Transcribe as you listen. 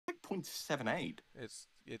0.78.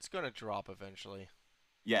 It's gonna drop eventually.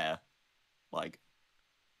 Yeah, like.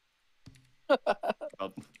 Yeah.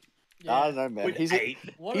 I don't know, man. He's a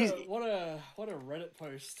what a Reddit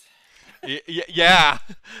post. Yeah.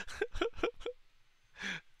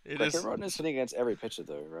 Everyone is hitting against every pitcher,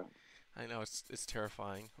 though, right? I know it's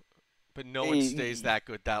terrifying, but no one stays that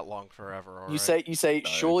good that long forever. You say no.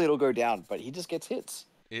 Surely it'll go down, but he just gets hits.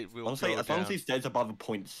 It will. Honestly, as long as he stays above a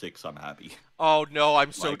 0.6, I'm happy. Oh no,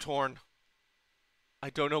 I'm so torn. I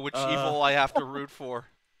don't know which evil I have to root for.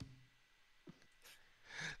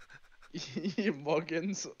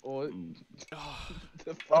 Muggins or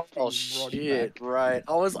the fucking shit, right?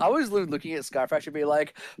 I was looking at Skyfracture be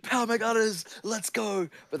like, Power McGunners, let's go!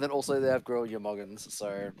 But then also they have Grow Your Muggins,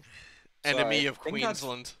 so enemy of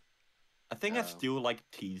Queensland. I think I still like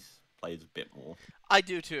tease players a bit more. I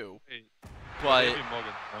do too. Hey, but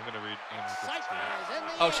I'm gonna read.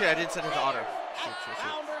 Oh shit! I didn't send it to Otter. Shit.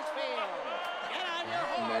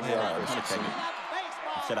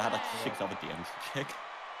 You said I had like 6 other DMs to check.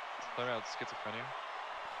 Clear out schizophrenia.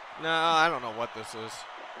 No, I don't know what this is.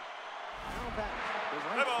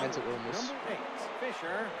 Mental illness.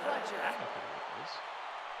 Fisher.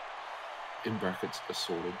 In brackets,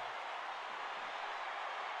 assaulted.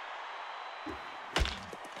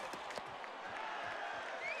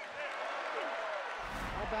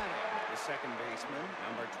 The second baseman,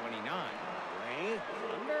 number 29, Ray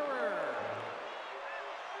Thunderer.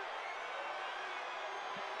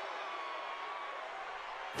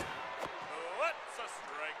 That's a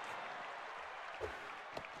strike.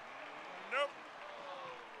 Nope.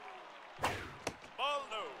 Ball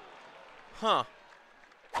no. Huh.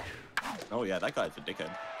 Oh yeah, that guy's a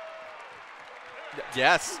dickhead.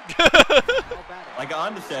 Yes. Like I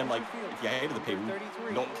understand, like if you hated the people,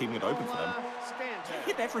 not keeping it open for them.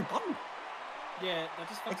 He hit every button. Yeah, that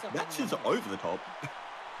just fucks up. That's just over the top.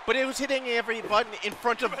 But it was hitting every button in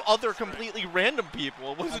front of other completely random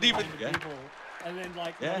people. It wasn't even. People. And then,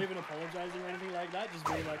 like, not even apologizing or anything like that, just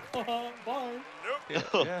being like, bye.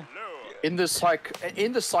 Nope. Yeah. In the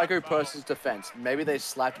psycho person's defense, maybe they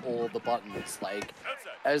slapped all of the buttons, like,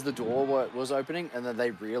 as the door was opening, and then they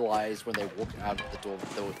realized when they walked out of the door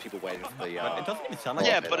there were people waiting for the. It doesn't even sound like.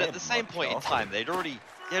 Yeah, but at the same point in time, they'd already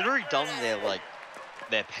done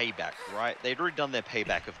their payback, right? They'd already done their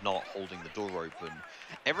payback of not holding the door open.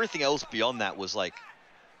 Everything else beyond that was like,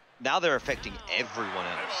 now they're affecting everyone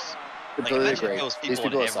else. Like, imagine if there was These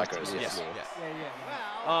people are on every psychos. single Yes.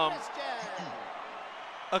 floor.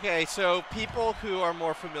 Okay, so people who are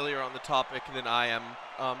more familiar on the topic than I am,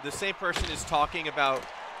 the same person is talking about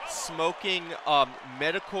smoking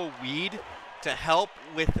medical weed to help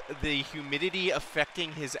with the humidity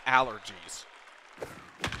affecting his allergies.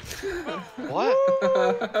 What?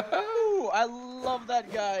 Ooh, I love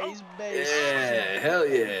that guy. He's based. Yeah, hell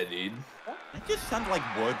yeah, dude. That just sounds like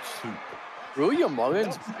word soup. Grow Your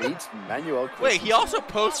Muggins beats Manuel. Wait, he also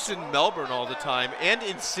posts in Melbourne all the time and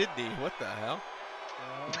in Sydney. What the hell?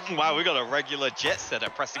 Wow, we got a regular jet setter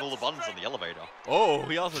pressing all the buttons on the elevator. Oh,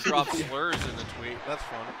 he also dropped slurs in the tweet. That's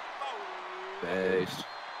fun. Based.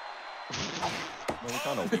 Well, we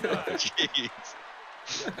can't all be perfect. Jeez.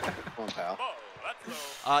 Come on, pal.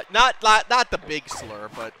 Not the big slur,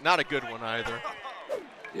 but not a good one either.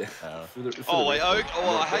 Yeah. Oh wait,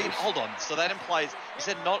 hold on. So that implies you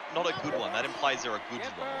said not a good one. That implies there are good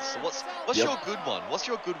ones. So what's your good one? What's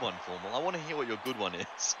your good one, Formal? I want to hear what your good one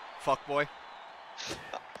is. Fuck boy.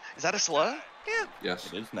 Is that a slur? Yeah. Yes.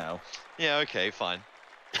 It is now. Yeah. Okay. Fine.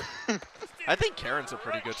 I think Karen's a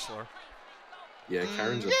pretty good slur. Yeah,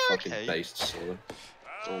 Karen's a yeah, fucking okay. based slur.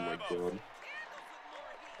 Oh my god.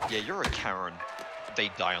 Yeah, you're a Karen. They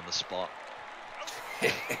die on the spot.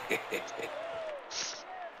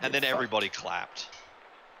 And then everybody clapped.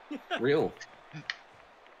 Real.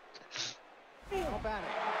 Oh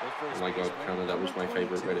my god, Connor, that was my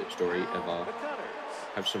favorite Reddit story ever.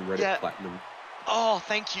 Have some Reddit platinum. Oh,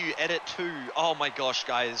 thank you, Edit 2. Oh my gosh,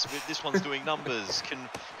 guys, this one's doing numbers. Can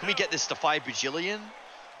we get this to 5 bajillion?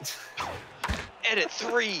 Edit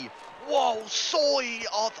 3. Whoa, soy.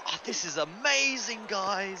 Oh, this is amazing,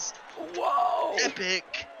 guys. Whoa.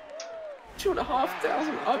 Epic.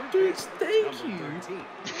 2,500 updates. Thank you.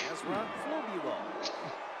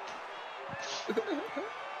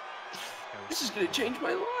 This is gonna change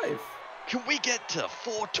my life. Can we get to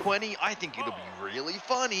 420? I think it'll be really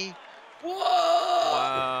funny. Whoa!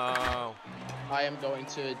 Wow. I am going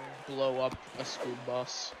to blow up a school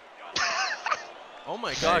bus. Oh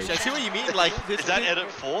my gosh, I see what you mean. Like this. Is that Edit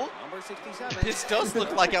 4? This does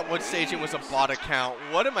look like at one stage it was a bot account.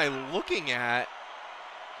 What am I looking at?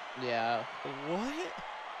 Yeah. What?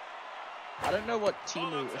 I don't know what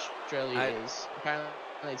Timu Australia is. Apparently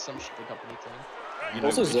Like some shipping company thing. You know,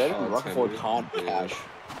 Also, which Zed and cards Rockefeller have can't you? cash.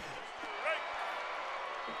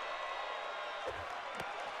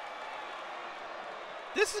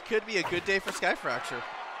 Could be a good day for Skyfracture.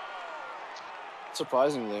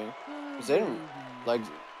 Surprisingly, they don't like.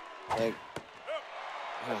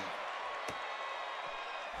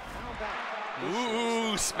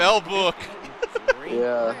 Ooh, spell book.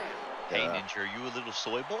 Yeah. Hey, Ninja, are you a little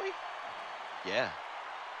soy boy? Yeah.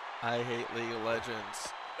 I hate League of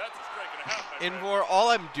Legends. That's a strike and a half, my friend. Invor, all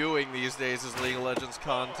I'm doing these days is League of Legends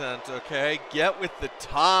content, okay? Get with the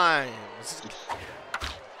times.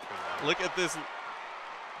 Look at this.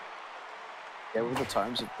 Yeah, with the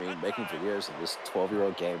times of me making videos of this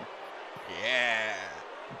 12-year-old game. Yeah.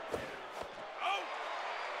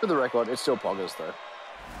 For the record, it's still poggers though.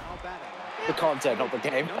 The content, not the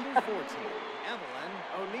game. Number 14, Evelyn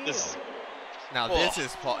O'Neill. This. Now this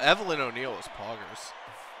is Evelyn O'Neill is poggers.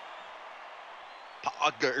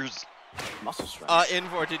 Poggers. Muscle strength.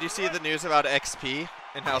 Invor, did you see the news about XP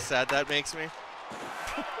and how sad that makes me?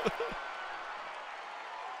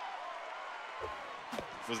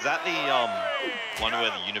 Was that the one where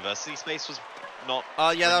the university space was not?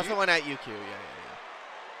 Yeah, that was the one at UQ. Yeah.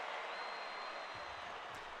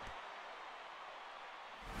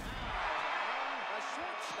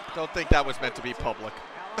 Don't think that was meant to be public.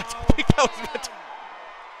 I don't think that was meant to.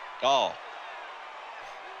 Oh.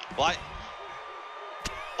 What?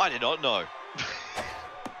 I did not know.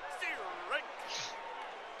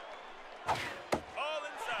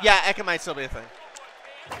 Yeah, Eka might still be a thing.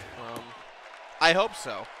 I hope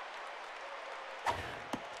so.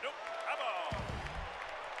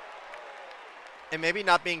 And maybe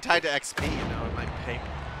not being tied to XP, you know, it might pay.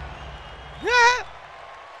 Yeah.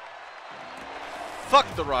 Fuck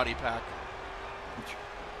the Rottie pack.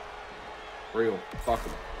 Real. Fuck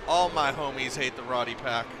them. All my homies hate the Rottie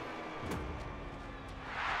pack.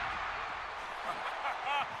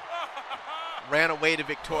 Ran away to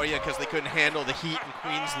Victoria because they couldn't handle the heat in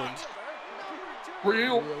Queensland.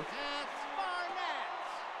 Real.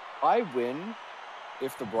 I win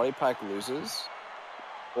if the Rottie pack loses,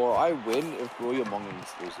 or I win if Brilliant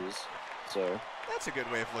Mongans loses. So that's a good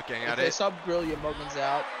way of looking at They it. sub Brilliant Muggins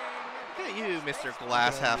out. Look at you, Mr.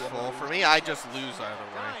 Glass half full. For me, I just lose either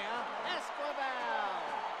way.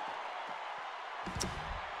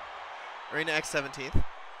 Arena X 17th.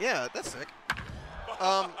 Yeah, that's sick.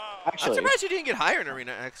 I'm surprised you didn't get higher in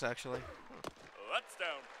Arena X, actually. That's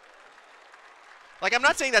down. Like, I'm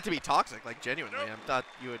not saying that to be toxic, like, genuinely. I thought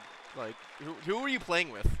you would, like, who were you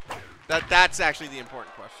playing with? That's actually the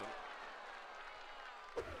important question.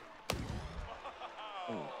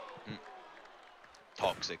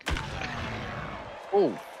 Toxic.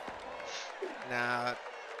 Oh. Nah.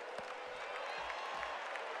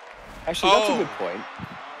 Actually, that's a good point.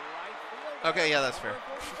 Okay, yeah, that's fair.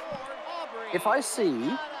 If I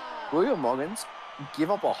see Brilliant Mongans give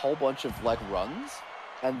up a whole bunch of, like, runs,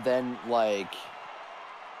 and then, like,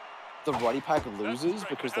 the Rottie pack loses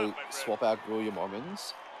because they swap out Brilliant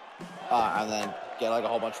Mongans, and then get, like, a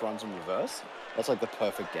whole bunch of runs in reverse, that's, like, the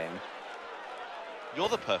perfect game. You're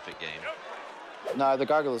the perfect game. No, the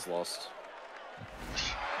Gargoyles lost.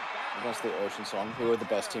 Against the Ocean Song, who were the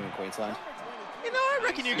best team in Queensland. You know, I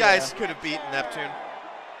reckon you guys could have beaten Neptune.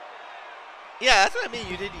 Yeah, that's what I mean.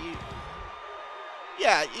 You did.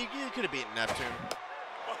 Yeah, you could have beaten Neptune.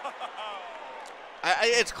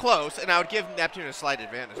 It's close, and I would give Neptune a slight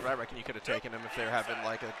advantage, but I reckon you could have taken him if they were having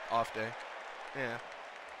like an off day. Yeah.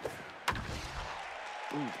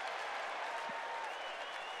 Ooh.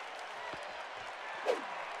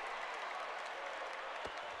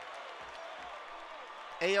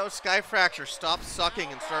 Ayo, Skyfracture, stop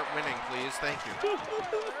sucking and start winning, please. Thank you.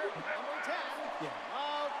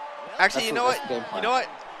 Actually, you know what? You know what?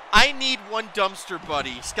 I need one dumpster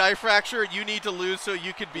buddy. Skyfracture, you need to lose so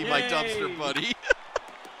you could be my dumpster buddy.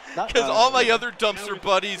 Because all my other dumpster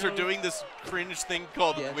buddies are doing this cringe thing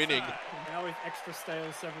called winning. Now with extra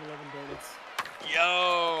stale 7-Eleven donuts.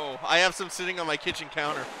 Yo, I have some sitting on my kitchen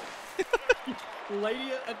counter. The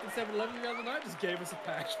lady at the 7-Eleven the other night just gave us a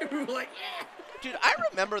pack. We were like, yeah. Dude, I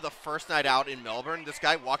remember the first night out in Melbourne, this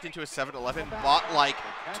guy walked into a 7-Eleven, bought like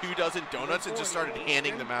 24 donuts, and just started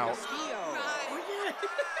handing them out. Oh, yeah.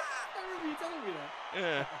 I remember you telling me that.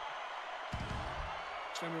 Yeah.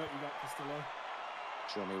 Show me what you got, Castillo.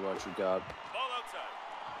 Show me what you got. Ball outside.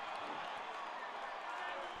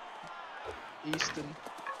 Easton.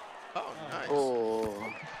 Oh, nice.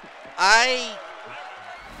 Oh. I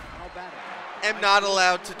am not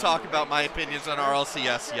allowed to talk about my opinions on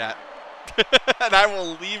RLCS yet. And I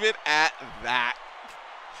will leave it at that.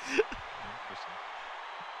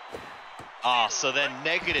 So they're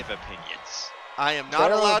negative opinions. I am not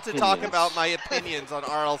Share allowed to talk opinions. about my opinions on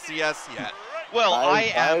RLCS yet. Well,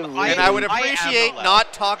 I am. And I would I am appreciate allowed.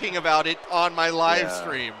 not talking about it on my live Yeah.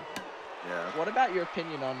 stream. Yeah. What about your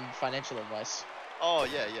opinion on financial advice? Oh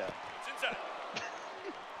yeah.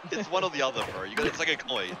 It's one or the other, bro. It's like a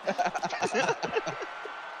coin. How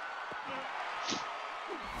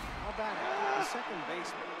about it? The second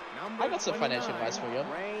baseman, number I got some financial 29, advice for you.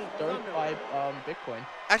 Ray Don't Thunderwood. buy Bitcoin.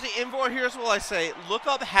 Actually, Invor, here's what I say. Look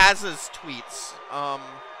up Hazza's tweets. I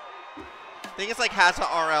think it's like Hazza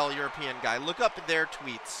RL, European guy. Look up their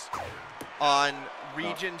tweets on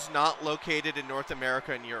regions not located in North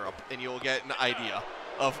America and Europe, and you'll get an idea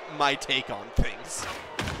of my take on things.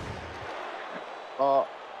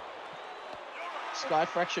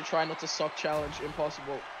 Skyfracture, try not to sock challenge,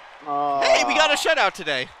 impossible. Hey, we got a shutout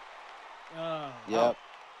today. Yep.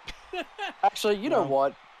 Actually, you know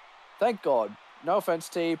what? Thank God. No offense,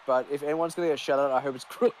 T, but if anyone's gonna get shut out, I hope it's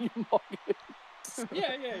Grillian Moggins.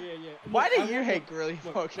 Yeah. Why Look, do you hate Grilly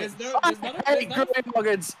Look, Moggins? there's none of Hey, Grillian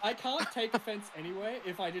Moggins! I can't take offense anyway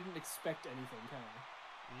if I didn't expect anything, can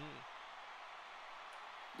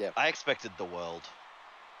I? I expected the world.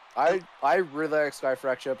 I really like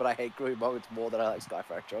Skyfracture, but I hate Grillian Moggins more than I like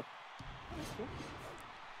Skyfracture.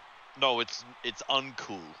 No, it's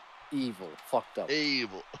uncool. Evil. Fucked up.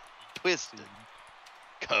 Evil. Twisted.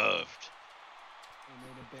 Curved.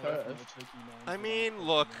 I mean,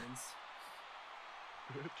 look.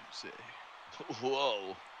 Curved, you say?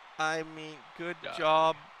 Whoa. I mean, good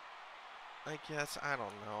job. I guess, I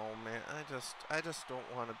don't know, man. I just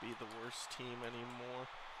don't want to be the worst team anymore.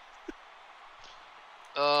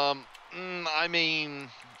 I mean...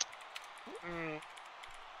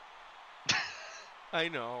 I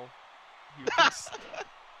know. You just...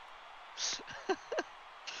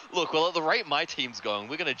 Look, well, at the rate my team's going,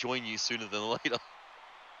 we're going to join you sooner than later.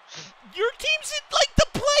 Your team's in, like, the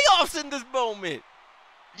playoffs in this moment!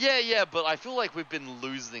 Yeah, but I feel like we've been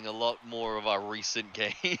losing a lot more of our recent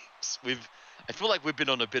games. I feel like we've been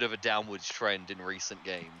on a bit of a downwards trend in recent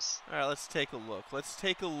games. All right, let's take a look. Let's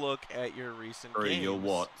take a look at your recent games. You're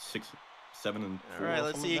what, 6, 7, and 4? All right,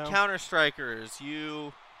 let's see. Counter Strikers,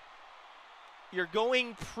 you're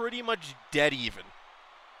going pretty much dead even.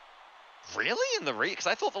 Really? In the because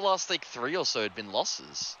I thought the last like 3 or so had been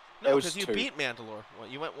losses. No, It was because you 2. beat Mandalore. Well,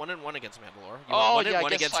 you went 1-1 against Mandalore. You Oh, went 1-1 yeah, I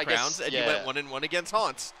against guess- Crowns, and you yeah. went 1-1 against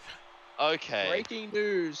Haunts. Okay. Breaking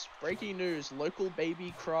news, local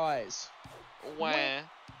baby cries. Wah.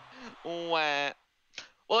 Well,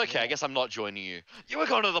 okay, I guess I'm not joining you. You were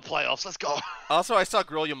going to the playoffs. Let's go. Also, I saw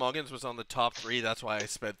Grillia Muggins was on the top 3. That's why I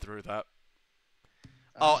sped through that.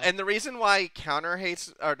 Oh, and the reason why Fire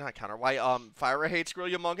hates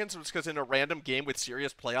Grillia Muggins was because in a random game with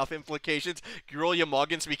serious playoff implications, Grillia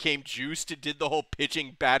Muggins became juiced and did the whole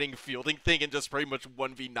pitching, batting, fielding thing and just pretty much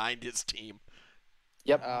 1v9'd his team.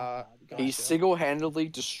 Yep. He Gotcha. single-handedly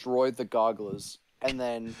destroyed the Garglers and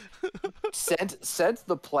then sent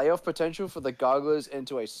the playoff potential for the Garglers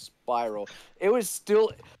into a spiral. It was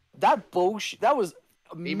still that bullshit. That was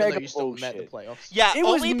Even mega though you still met the bullshit. playoffs. Yeah, It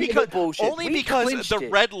was only mega because bullshit. We the clinched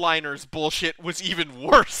it. Redliners bullshit was even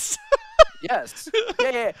worse. Yes.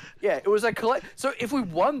 Yeah. It was a collect. So if we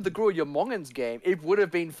won the Grillia Muggins game, it would have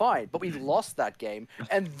been fine. But we lost that game,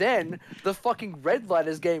 and then the fucking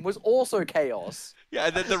Redliners game was also chaos. Yeah,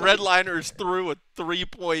 and then the Redliners threw a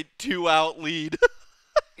 3.2 out lead.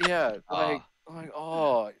 Yeah. Ah.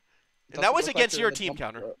 Oh. And that was look like against they're your in the team dump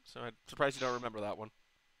counter. truck. So I'm surprised you don't remember that one.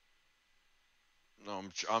 No,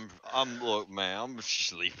 look, man, I'm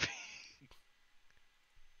sleepy.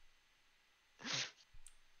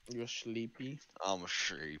 You're sleepy. I'm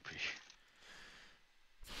sleepy.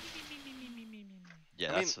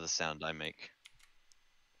 Yeah, I that's mean- the sound I make.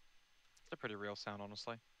 It's a pretty real sound,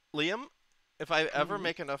 honestly. Liam, if I ever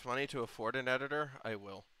make enough money to afford an editor, I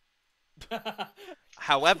will.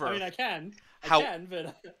 However, I mean, I can,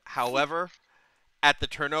 but however, at the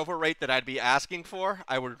turnover rate that I'd be asking for,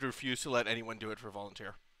 I would refuse to let anyone do it for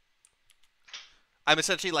volunteer. I'm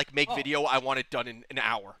essentially like, make video, I want it done in an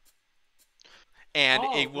hour. And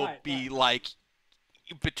it will be like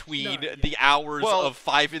between the hours of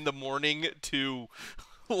 5 in the morning to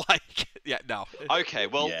like, Okay,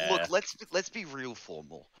 well, Yeah. look, let's be real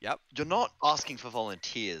formal. Yep. You're not asking for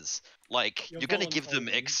volunteers. Like, you're going to give them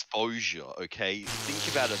volunteering. exposure, okay?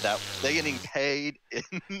 Think about it that they're getting paid.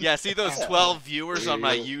 Yeah, see those 12 viewers on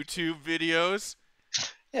my YouTube videos?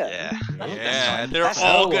 Yeah. Yeah, they're That's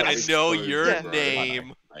all how gonna I know exposed your it, bro.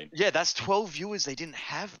 name. Yeah, that's 12 viewers they didn't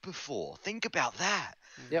have before. Think about that.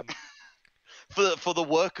 Yep. For the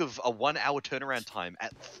work of a 1-hour turnaround time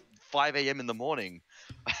at 5 a.m. in the morning,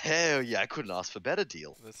 hell yeah, I couldn't ask for a better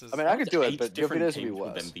deal. This is I mean, I could do it, 8 but your different videos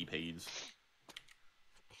would be teams with worse. MVPs.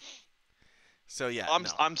 So yeah,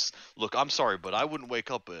 Look, I'm sorry, but I wouldn't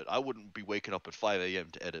be waking up at 5 a.m.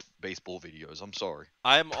 to edit baseball videos. I'm sorry.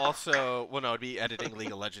 I'm also, well, no, it'd be editing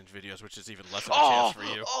League of Legends videos, which is even less of a chance for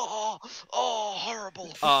you. Horrible.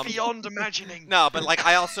 Beyond imagining. No, but like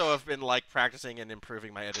I also have been like practicing and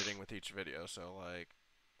improving my editing with each video. So like,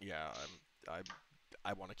 yeah,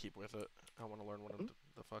 I want to keep with it. I want to learn what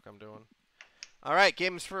the fuck I'm doing. All right,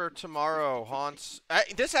 games for tomorrow, Haunts.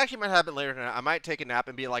 This actually might happen later tonight. I might take a nap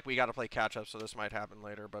and be like, we got to play catch-up, so this might happen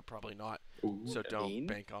later, but probably not. Ooh, so don't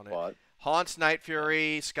bank on it. What? Haunts, Night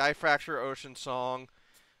Fury, Skyfracture, Ocean Song,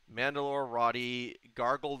 Mandalore, Rottie,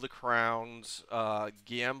 Gargle the Crowns,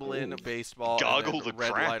 Gambling, Baseball, Gargle and the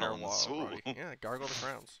Red Lighter, Crowns. Rottie. Yeah, Gargle the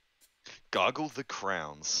Crowns. Gargle the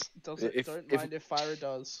Crowns. Don't mind if Fyra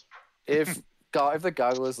does. If the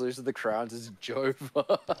Garglers lose to the Crowns, it's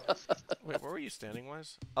Jova. Wait, where were you standing,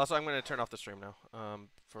 wise? Also, I'm going to turn off the stream now.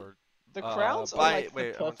 For the Crowns are like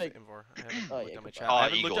the perfect. I haven't looked at my chat. I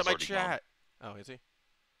haven't looked at my chat. Oh, is he?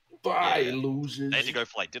 Bye, losers. They had to go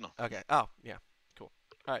for like dinner. Okay. Oh, yeah. Cool.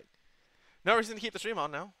 All right. No reason to keep the stream on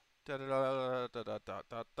now. The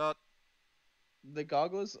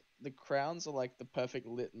Garglers, the Crowns are like the perfect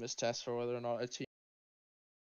litmus test for whether or not a team